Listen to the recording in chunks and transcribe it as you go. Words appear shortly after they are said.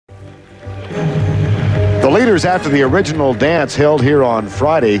Leaders after the original dance held here on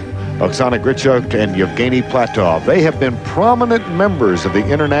Friday, Oksana Grishuk and Evgeny Platov, they have been prominent members of the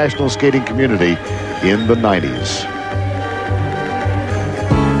international skating community in the 90s.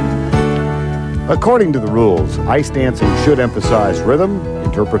 According to the rules, ice dancing should emphasize rhythm,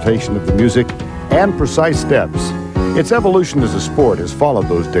 interpretation of the music, and precise steps. Its evolution as a sport has followed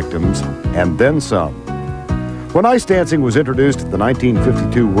those dictums, and then some. When ice dancing was introduced at the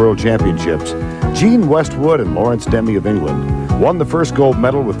 1952 World Championships, Gene Westwood and Lawrence Demme of England won the first gold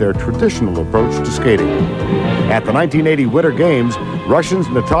medal with their traditional approach to skating. At the 1980 Winter Games, Russians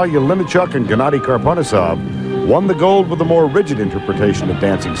Natalia Linichuk and Gennady Karponosov won the gold with a more rigid interpretation of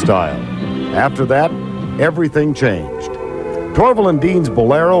dancing style. After that, everything changed. Torval and Dean's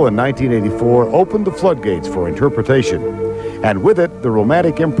Bolero in 1984 opened the floodgates for interpretation, and with it, the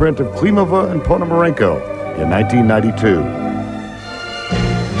romantic imprint of Klimova and Ponomarenko in 1992.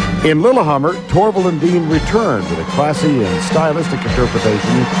 In Lillehammer, Torval and Dean returned with a classy and stylistic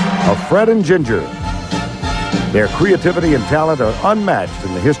interpretation of Fred and Ginger. Their creativity and talent are unmatched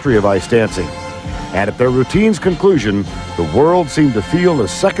in the history of ice dancing, and at their routine's conclusion, the world seemed to feel the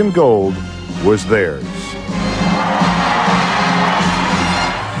second gold was theirs.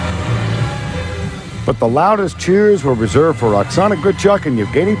 But the loudest cheers were reserved for Oksana Grishuk and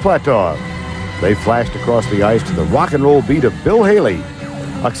Evgeny Platov. They flashed across the ice to the rock and roll beat of Bill Haley.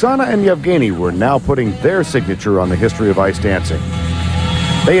 Oksana and Evgeny were now putting their signature on the history of ice dancing.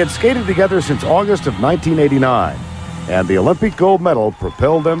 They had skated together since August of 1989, and the Olympic gold medal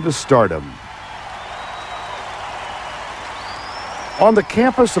propelled them to stardom. On the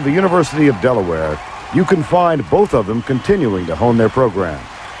campus of the University of Delaware, you can find both of them continuing to hone their program.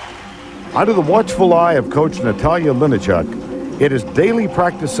 Under the watchful eye of Coach Natalia Linichuk, it is daily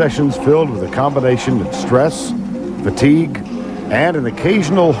practice sessions filled with a combination of stress, fatigue, and an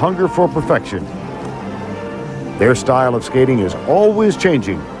occasional hunger for perfection. Their style of skating is always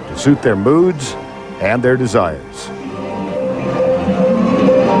changing to suit their moods and their desires.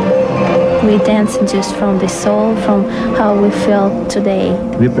 We dance just from the soul, from how we feel today.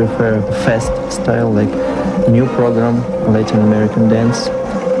 We prefer fast style, like new program, Latin American dance.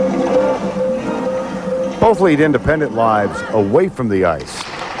 Both lead independent lives away from the ice.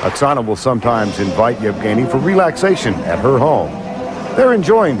 Oksana will sometimes invite Evgeny for relaxation at her home. They're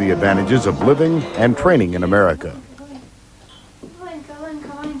enjoying the advantages of living and training in America.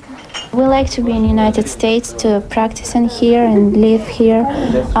 We like to be in the United States, to practice in here and live here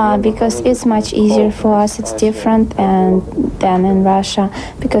because it's much easier for us. It's different than in Russia,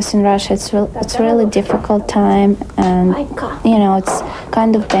 because in Russia it's really difficult time, and you know it's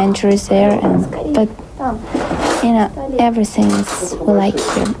kind of dangerous there. But you know everything is, we like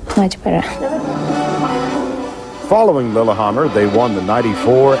here much better. Following Lillehammer, they won the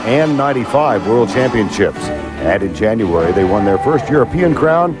 94 and 95 World Championships. And in January, they won their first European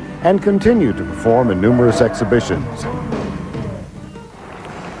crown and continue to perform in numerous exhibitions.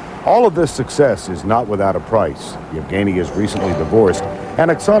 All of this success is not without a price. Evgeny is recently divorced, and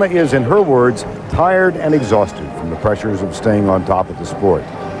Oksana is, in her words, tired and exhausted from the pressures of staying on top of the sport.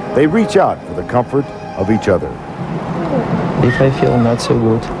 They reach out for the comfort of each other. If I feel not so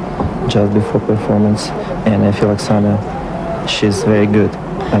good just before performance, and I feel Oksana, she's very good,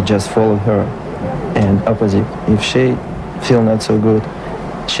 I just follow her. And opposite, if she feel not so good,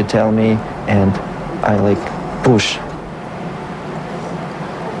 she tell me, and I like push.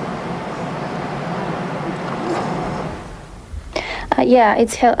 Yeah,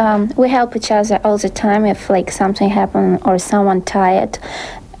 it's we help each other all the time. If like something happen or someone tired,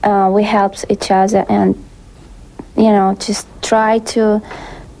 we help each other, and you know just try to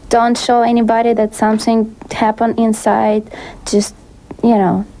don't show anybody that something happened inside. Just you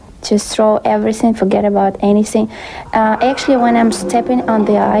know. Just throw everything, forget about anything. Actually, when I'm stepping on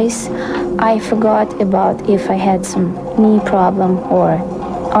the ice, I forgot about if I had some knee problem or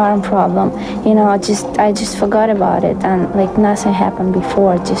arm problem. You know, I just forgot about it, and like nothing happened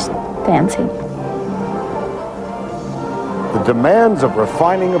before, just dancing. The demands of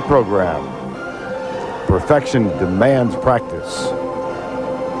refining a program. Perfection demands practice.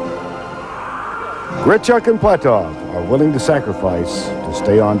 Grishuk and Platov are willing to sacrifice to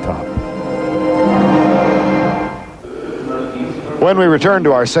stay on top. When we return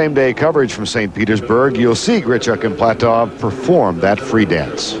to our same-day coverage from St. Petersburg, you'll see Grishuk and Platov perform that free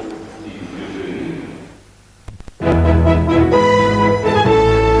dance.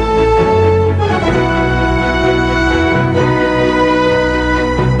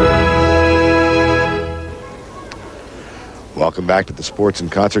 Welcome back to the Sports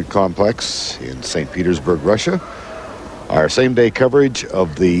and Concert Complex in St. Petersburg, Russia. Our same-day coverage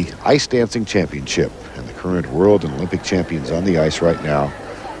of the Ice Dancing Championship and the current world and Olympic champions on the ice right now.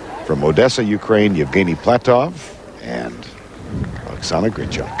 From Odessa, Ukraine, Evgeny Platov and Oksana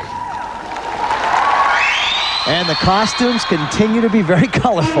Grishuk. And the costumes continue to be very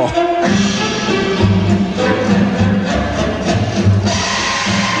colorful.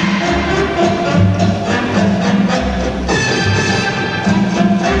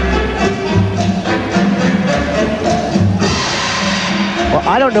 Well,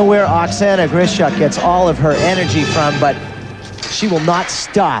 I don't know where Oksana Grishuk gets all of her energy from, but she will not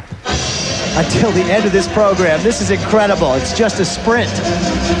stop until the end of this program. This is incredible. It's just a sprint.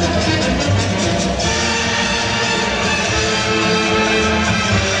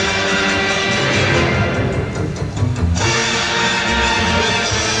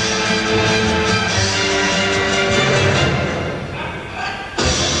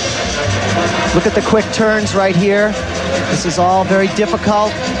 Look at the quick turns right here. This is all very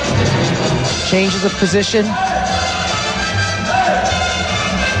difficult. Changes of position.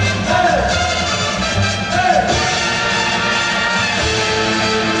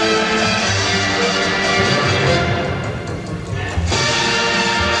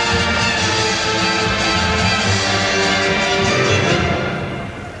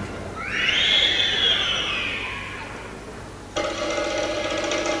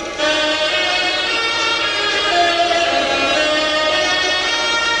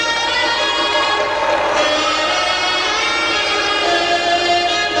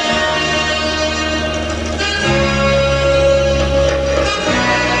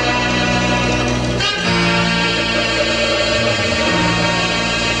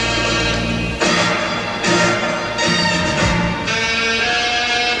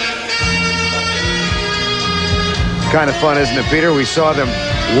 Kind of fun, isn't it, Peter? We saw them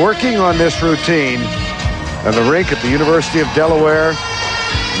working on this routine on the rink at the University of Delaware.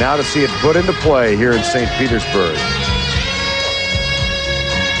 Now to see it put into play here in St. Petersburg.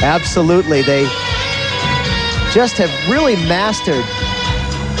 Absolutely. They just have really mastered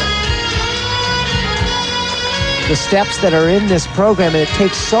the steps that are in this program, and it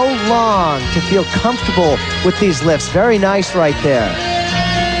takes so long to feel comfortable with these lifts. Very nice right there.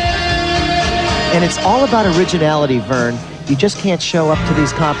 And it's all about originality, Vern. You just can't show up to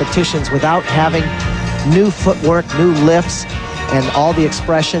these competitions without having new footwork, new lifts, and all the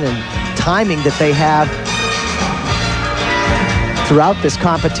expression and timing that they have throughout this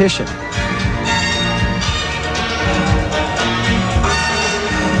competition.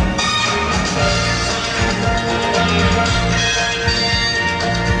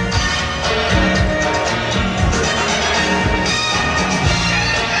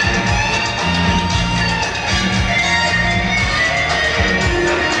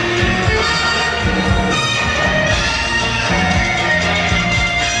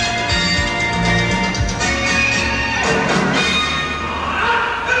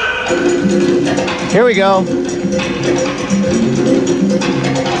 Here we go.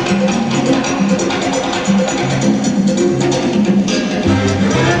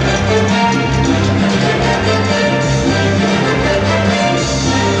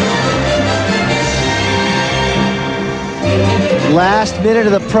 Last minute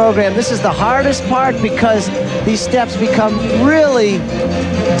of the program. This is the hardest part because these steps become really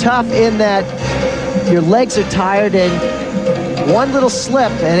tough in that your legs are tired and one little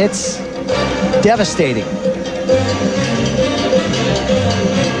slip and it's devastating.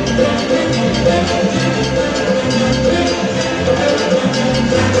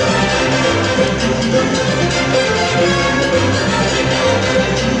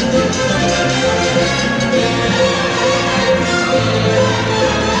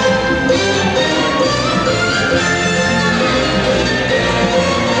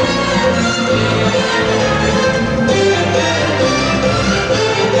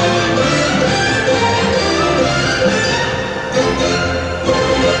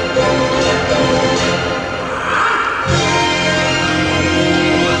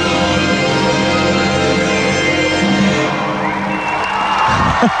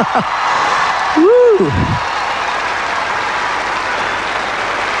 Woo!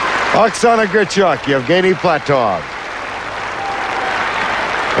 Oksana Grishuk, Evgeny Platov.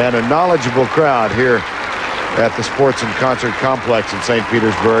 And a knowledgeable crowd here at the Sports and Concert Complex in St.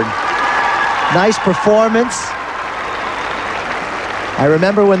 Petersburg. Nice performance. I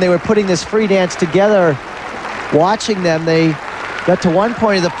remember when they were putting this free dance together, watching them, they got to one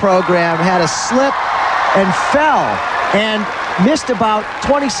point of the program, had a slip and fell, and missed about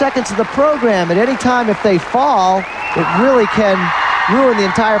 20 seconds of the program. At any time, if they fall, it really can ruin the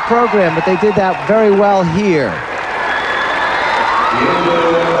entire program, but they did that very well here.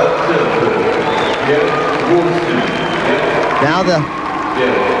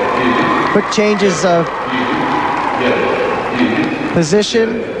 Now the quick changes of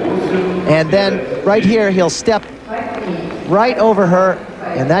position. And then right here, he'll step right over her.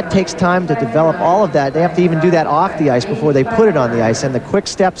 And that takes time to develop all of that. They have to even do that off the ice before they put it on the ice. And the quick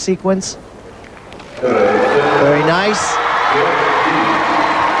step sequence. Very nice.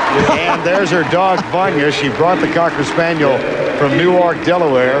 And there's her dog, Vanya. She brought the Cocker Spaniel from Newark,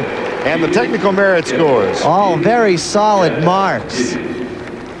 Delaware. And the technical merit scores. All very solid marks.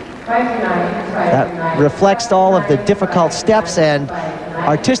 That reflects all of the difficult steps and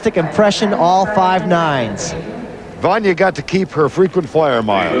artistic impression, all 5 9s. Vanya got to keep her frequent flyer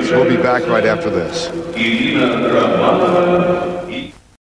miles. We'll be back right after this.